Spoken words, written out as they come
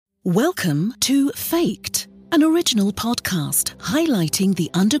Welcome to Faked, an original podcast highlighting the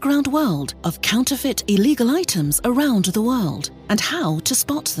underground world of counterfeit illegal items around the world and how to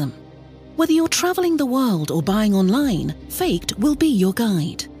spot them. Whether you're traveling the world or buying online, Faked will be your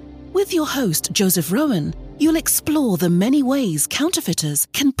guide. With your host, Joseph Rowan, you'll explore the many ways counterfeiters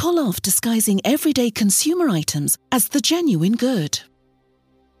can pull off disguising everyday consumer items as the genuine good.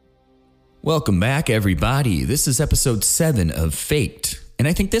 Welcome back, everybody. This is episode 7 of Faked. And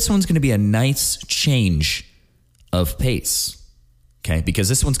I think this one's going to be a nice change of pace, okay? Because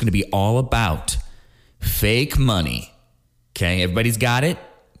this one's going to be all about fake money, okay? Everybody's got it,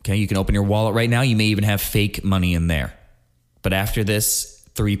 okay? You can open your wallet right now. You may even have fake money in there. But after this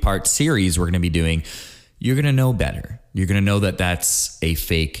 3-part series we're going to be doing, you're going to know better. You're going to know that that's a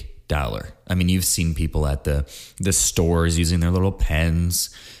fake dollar. I mean, you've seen people at the stores using their little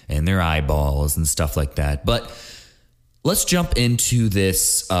pens and their eyeballs and stuff like that. But let's jump into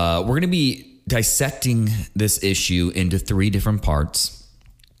this. We're going to be dissecting this issue into 3 different parts.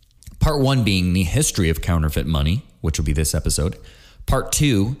 Part 1 being the history of counterfeit money, which will be this episode. Part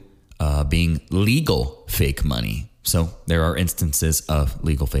 2 being legal fake money. So there are instances of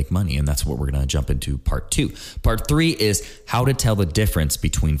legal fake money, and that's what we're going to jump into part 2. Part 3 is how to tell the difference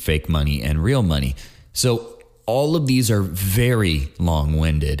between fake money and real money. So all of these are very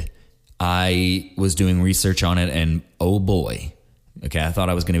long-winded. I was doing research on it, and oh boy, okay, I thought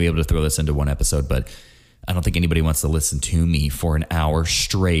I was going to be able to throw this into one episode, but I don't think anybody wants to listen to me for an hour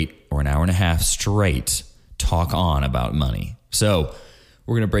straight or an hour and a half straight talk on about money. So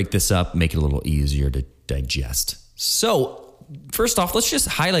we're going to break this up, make it a little easier to digest. So first off, let's just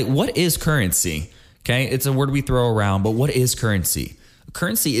highlight what is currency, okay? It's a word we throw around, but what is currency?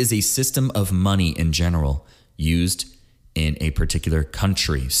 Currency is a system of money in general used in a particular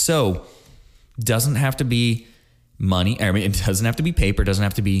country. So doesn't have to be money. I mean, it doesn't have to be paper. It doesn't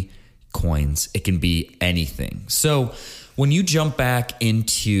have to be coins. It can be anything. So when you jump back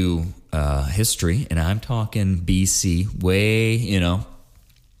into history, and I'm talking BC,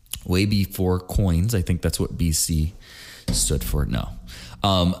 way before coins. I think that's what BC stood for. No.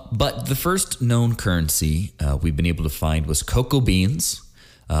 But the first known currency we've been able to find was cocoa beans,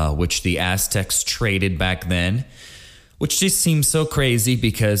 which the Aztecs traded back then, which just seems so crazy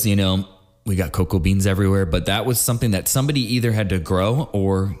because, we got cocoa beans everywhere, but that was something that somebody either had to grow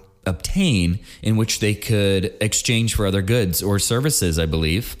or obtain in which they could exchange for other goods or services, I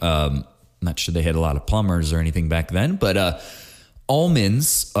believe. Not sure they had a lot of plumbers or anything back then, but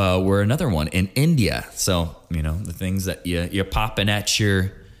almonds were another one in India. So, the things that you're popping at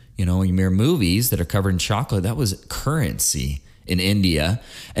your movies that are covered in chocolate, that was currency in India.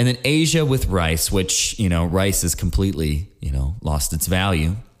 And then Asia with rice, which, rice is completely, lost its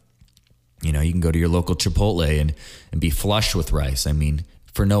value. You can go to your local Chipotle and be flush with rice. I mean,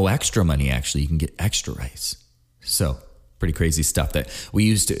 for no extra money, actually, you can get extra rice. So pretty crazy stuff that we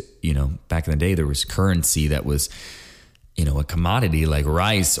used to, back in the day, there was currency that was, a commodity like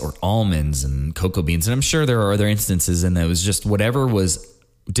rice or almonds and cocoa beans. And I'm sure there are other instances in that it was just whatever was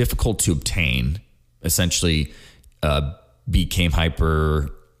difficult to obtain, essentially, became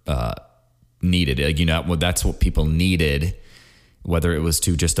hyper needed. That's what people needed, whether it was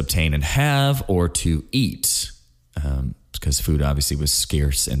to just obtain and have or to eat, because food obviously was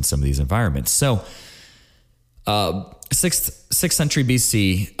scarce in some of these environments. So 6th century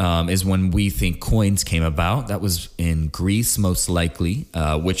BC is when we think coins came about. That was in Greece, most likely,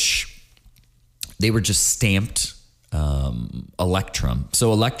 which they were just stamped electrum.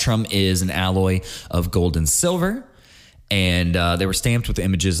 So electrum is an alloy of gold and silver. And they were stamped with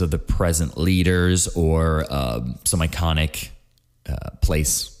images of the present leaders or some iconic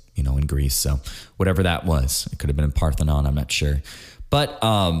place, in Greece. So whatever that was, it could have been in Parthenon, I'm not sure. But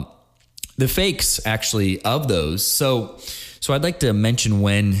the fakes, actually, of those. So I'd like to mention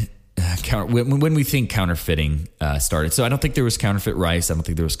when we think counterfeiting started. So I don't think there was counterfeit rice. I don't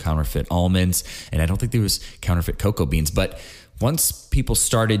think there was counterfeit almonds. And I don't think there was counterfeit cocoa beans. But once people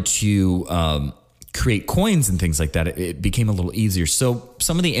started to create coins and things like that, it became a little easier. So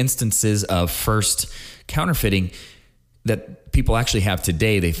some of the instances of first counterfeiting that people actually have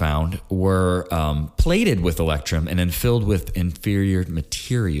today, they found, were plated with electrum and then filled with inferior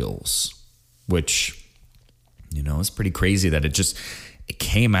materials, which, is pretty crazy that it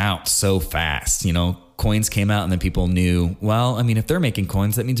came out so fast. Coins came out and then people knew, well, I mean, if they're making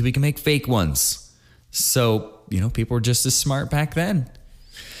coins, that means we can make fake ones. So, people were just as smart back then.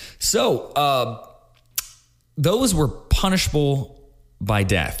 So, those were punishable by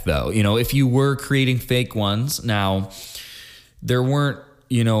death, though. If you were creating fake ones, now there weren't,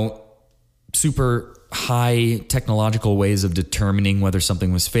 super high technological ways of determining whether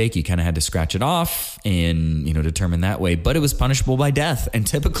something was fake. You kind of had to scratch it off and, determine that way. But it was punishable by death, and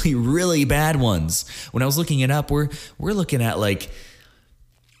typically really bad ones. When I was looking it up, we're looking at like,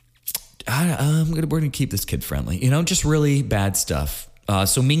 we're going to keep this kid friendly, just really bad stuff.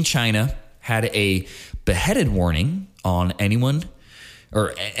 So Ming China had a beheaded warning on anyone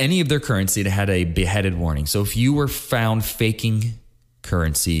or any of their currency that had a beheaded warning. So if you were found faking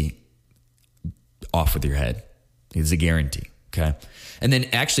currency, off with your head. It's a guarantee, okay? And then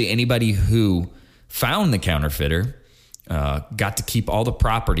actually anybody who found the counterfeiter got to keep all the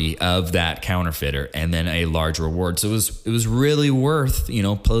property of that counterfeiter and then a large reward. So it was really worth,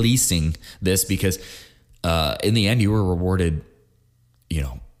 policing this, because in the end you were rewarded,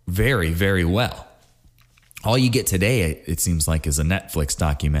 very, very well. All you get today, it seems like, is a Netflix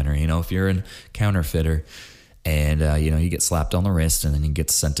documentary. If you're a counterfeiter and, you get slapped on the wrist and then you get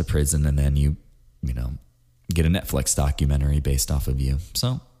sent to prison, and then you get a Netflix documentary based off of you.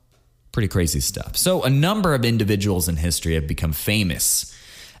 So pretty crazy stuff. So a number of individuals in history have become famous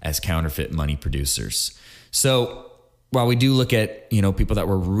as counterfeit money producers. So while we do look at, people that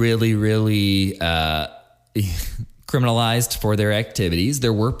were really, really criminalized for their activities,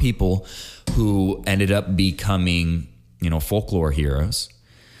 there were people who ended up becoming, folklore heroes.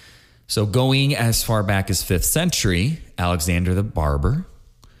 So going as far back as 5th century, Alexander the Barber,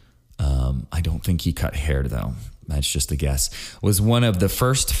 I don't think he cut hair, though. That's just a guess. Was one of the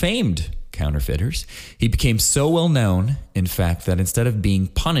first famed counterfeiters. He became so well known, in fact, that instead of being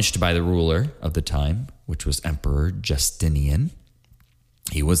punished by the ruler of the time, which was Emperor Justinian,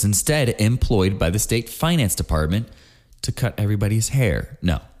 he was instead employed by the state finance department to cut everybody's hair.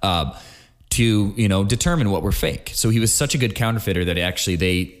 To determine what were fake. So he was such a good counterfeiter that actually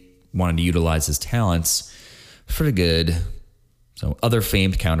they wanted to utilize his talents for the good. So other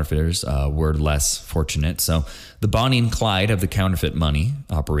famed counterfeiters were less fortunate. So the Bonnie and Clyde of the counterfeit money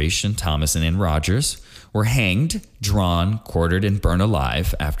operation, Thomas and Ann Rogers, were hanged, drawn, quartered, and burned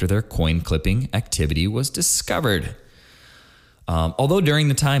alive after their coin clipping activity was discovered. Although during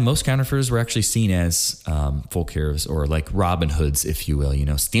the time, most counterfeiters were actually seen as folk heroes, or like Robin Hoods, if you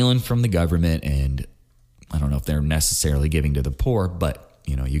will, stealing from the government. And I don't know if they're necessarily giving to the poor, but,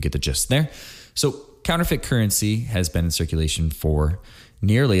 you get the gist there. So counterfeit currency has been in circulation for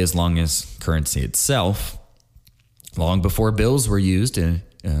nearly as long as currency itself. Long before bills were used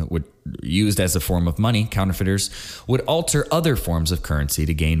used as a form of money, counterfeiters would alter other forms of currency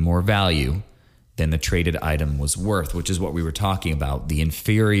to gain more value than the traded item was worth, which is what we were talking about, the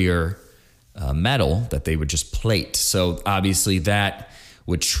inferior metal that they would just plate. So obviously that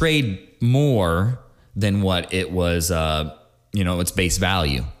would trade more than what it was, its base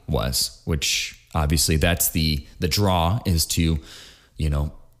value was, which obviously that's the draw, is to,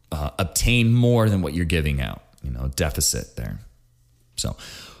 obtain more than what you're giving out, deficit there. So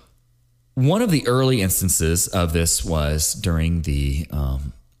one of the early instances of this was during the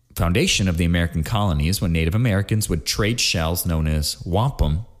foundation of the American colonies, when Native Americans would trade shells known as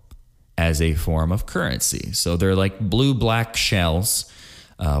wampum as a form of currency. So they're like blue-black shells,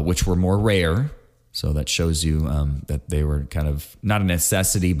 which were more rare. So that shows you that they were kind of not a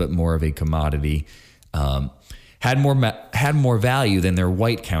necessity, but more of a commodity. Had more value than their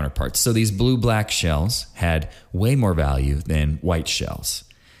white counterparts. So these blue-black shells had way more value than white shells.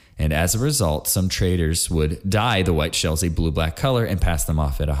 And as a result, some traders would dye the white shells a blue-black color and pass them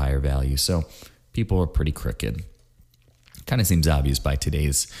off at a higher value. So people were pretty crooked. Kind of seems obvious by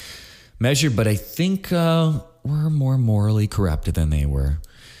today's measure, but I think we're more morally corrupt than they were.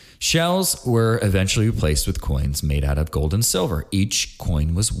 Shells were eventually replaced with coins made out of gold and silver. Each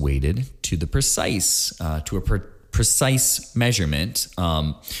coin was weighted to a precise measurement,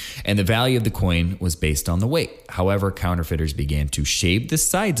 and the value of the coin was based on the weight. However, counterfeiters began to shave the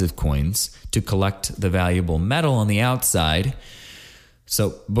sides of coins to collect the valuable metal on the outside.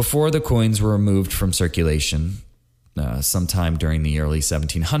 So before the coins were removed from circulation, sometime during the early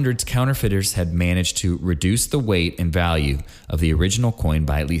 1700s, counterfeiters had managed to reduce the weight and value of the original coin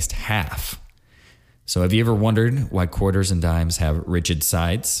by at least half. So have you ever wondered why quarters and dimes have rigid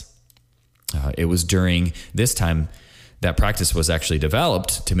sides? It was during this time that practice was actually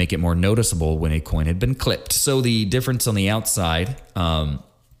developed to make it more noticeable when a coin had been clipped. So the difference on the outside,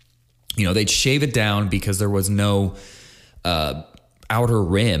 they'd shave it down because there was no outer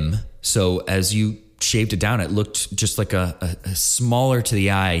rim. So as you shaved it down, it looked just like a smaller to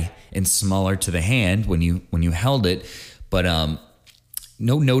the eye and smaller to the hand when you held it, but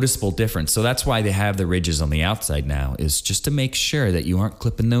no noticeable difference. So that's why they have the ridges on the outside now, is just to make sure that you aren't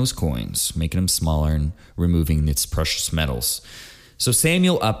clipping those coins, making them smaller and removing its precious metals. So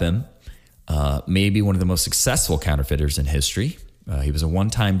Samuel Upham maybe one of the most successful counterfeiters in history. He was a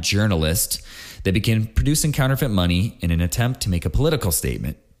one-time journalist that began producing counterfeit money in an attempt to make a political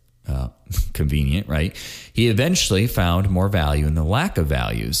statement. Convenient, right? He eventually found more value in the lack of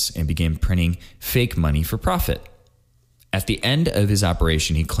values and began printing fake money for profit. At the end of his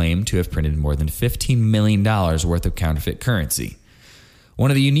operation, he claimed to have printed more than $15 million worth of counterfeit currency.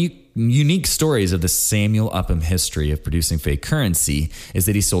 One of the unique stories of the Samuel Upham history of producing fake currency is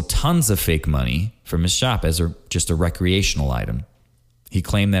that he sold tons of fake money from his shop as just a recreational item. He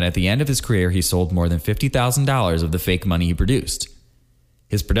claimed that at the end of his career, he sold more than $50,000 of the fake money he produced.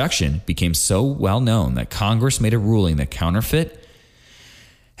 His production became so well known that Congress made a ruling that counterfeit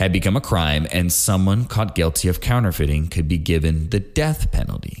had become a crime and someone caught guilty of counterfeiting could be given the death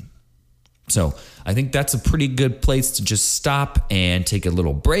penalty. So I think that's a pretty good place to just stop and take a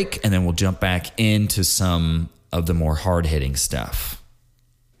little break, and then we'll jump back into some of the more hard-hitting stuff.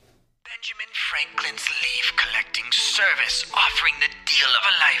 Benjamin Franklin's leaf collecting service, offering the deal of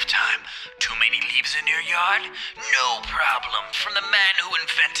a lifetime. Too many leaves in your yard? No problem. From the man who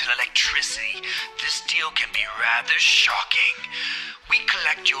invented electricity, this deal can be rather shocking. We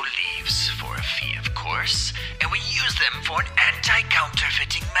collect your leaves for a fee, of course, and we use them for an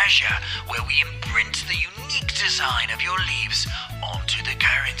anti-counterfeiting measure where we imprint the unique design of your leaves onto the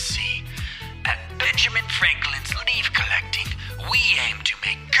currency. At Benjamin Franklin's Leaf Collecting, we aim to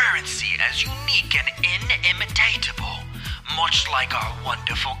make currency as unique and inimitable, much like our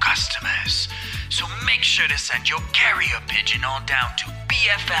wonderful customers. So make sure to send your carrier pigeon on down to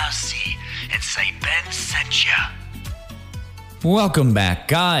BFLC and say Ben sent ya. Welcome back,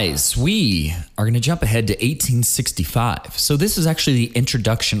 guys. We are going to jump ahead to 1865. So this is actually the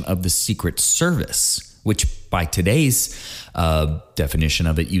introduction of the Secret Service, which by today's definition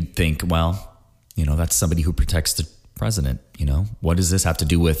of it, you'd think, well, you know, that's somebody who protects the president. You know, what does this have to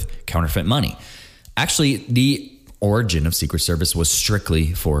do with counterfeit money? Actually, the origin of Secret Service was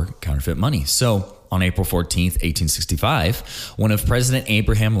strictly for counterfeit money. So on April 14th, 1865, one of President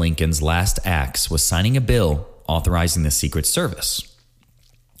Abraham Lincoln's last acts was signing a bill authorizing the Secret Service.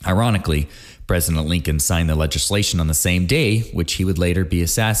 Ironically, President Lincoln signed the legislation on the same day, which he would later be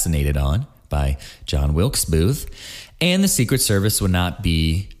assassinated on by John Wilkes Booth, and the Secret Service would not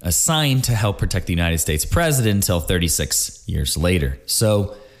be assigned to help protect the United States president until 36 years later.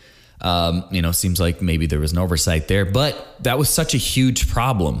 So, seems like maybe there was an oversight there, but that was such a huge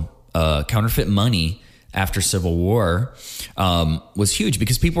problem. Counterfeit money after Civil War was huge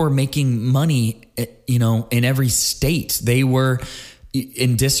because people were making money, in every state. They were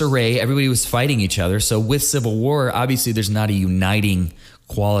in disarray. Everybody was fighting each other. So with Civil War, obviously there's not a uniting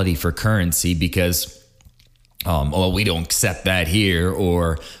quality for currency because, we don't accept that here,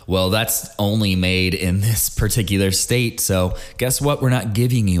 or, well, that's only made in this particular state. So guess what? We're not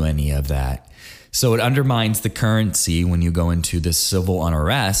giving you any of that. So it undermines the currency when you go into this civil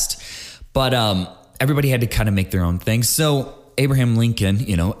unrest. But everybody had to kind of make their own thing. So Abraham Lincoln,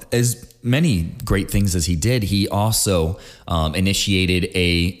 as many great things as he did, he also initiated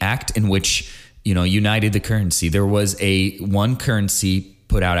a act in which, united the currency. There was one currency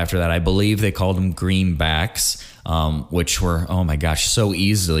put out after that. I believe they called them greenbacks, which were, oh my gosh, so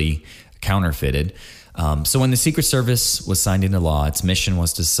easily counterfeited. So when the Secret Service was signed into law, its mission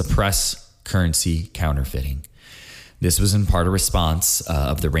was to suppress currency counterfeiting. This was in part a response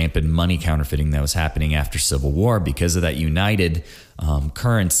of the rampant money counterfeiting that was happening after Civil War. Because of that united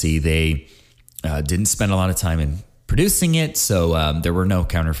currency, they didn't spend a lot of time in producing it, so there were no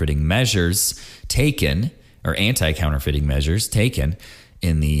counterfeiting measures taken, or anti-counterfeiting measures taken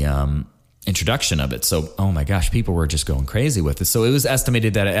in the introduction of it. So, oh my gosh, people were just going crazy with it. So it was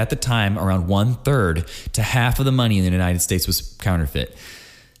estimated that at the time, around 1/3 to half of the money in the United States was counterfeit.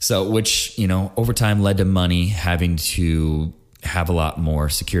 So, which, over time led to money having to have a lot more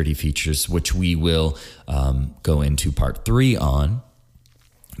security features, which we will go into part 3 on.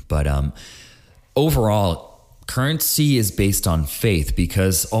 But overall, currency is based on faith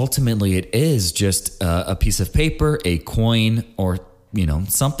because ultimately it is just a piece of paper, a coin, or,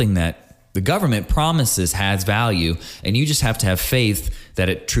 something that the government promises has value, and you just have to have faith that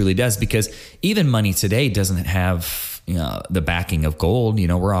it truly does, because even money today doesn't have the backing of gold.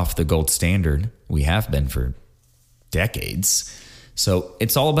 We're off the gold standard. We have been for decades. So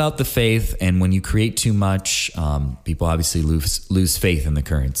it's all about the faith. And when you create too much, people obviously lose faith in the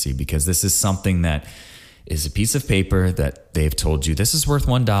currency, because this is something that is a piece of paper that they've told you, this is worth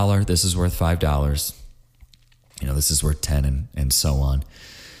 $1, this is worth $5, this is worth 10, and so on.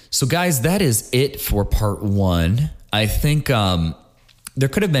 So guys, that is it for part 1. I think there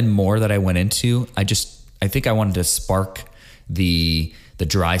could have been more that I went into. I think I wanted to spark the the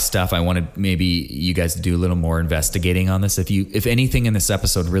dry stuff. I wanted maybe you guys to do a little more investigating on this. If anything in this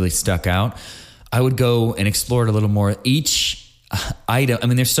episode really stuck out, I would go and explore it a little more. Each item, I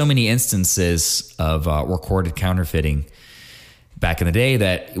mean, there's so many instances of recorded counterfeiting back in the day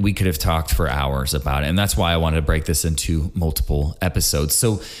that we could have talked for hours about it. And that's why I wanted to break this into multiple episodes.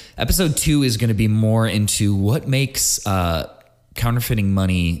 So episode 2 is going to be more into what makes counterfeiting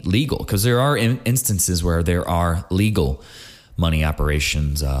money legal, because there are instances where there are legal money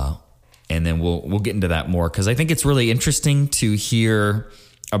operations. And then we'll get into that more, because I think it's really interesting to hear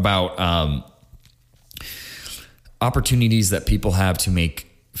about opportunities that people have to make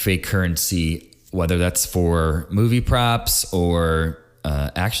fake currency, whether that's for movie props or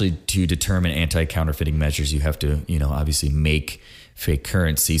actually to determine anti-counterfeiting measures. You have to, obviously make fake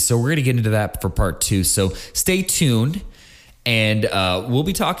currency. So we're going to get into that for part 2. So stay tuned, and we'll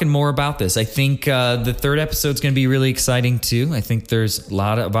be talking more about this. I think the third episode is going to be really exciting too. I think there's a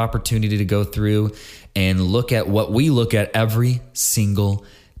lot of opportunity to go through and look at what we look at every single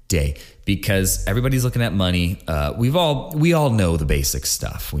day, because everybody's looking at money. We all know the basic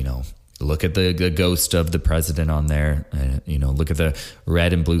stuff. We know. Look at the ghost of the president on there. Look at the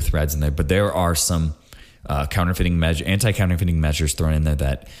red and blue threads in there. But there are some anti-counterfeiting measures thrown in there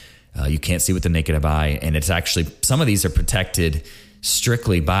that you can't see with the naked eye. And it's actually, some of these are protected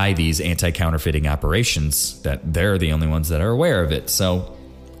strictly by these anti-counterfeiting operations, that they're the only ones that are aware of it. So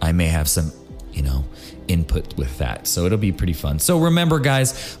I may have some, input with that. So it'll be pretty fun. So remember,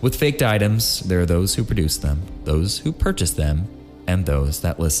 guys, with faked items, there are those who produce them, those who purchase them, and those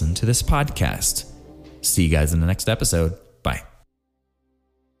that listen to this podcast. See you guys in the next episode.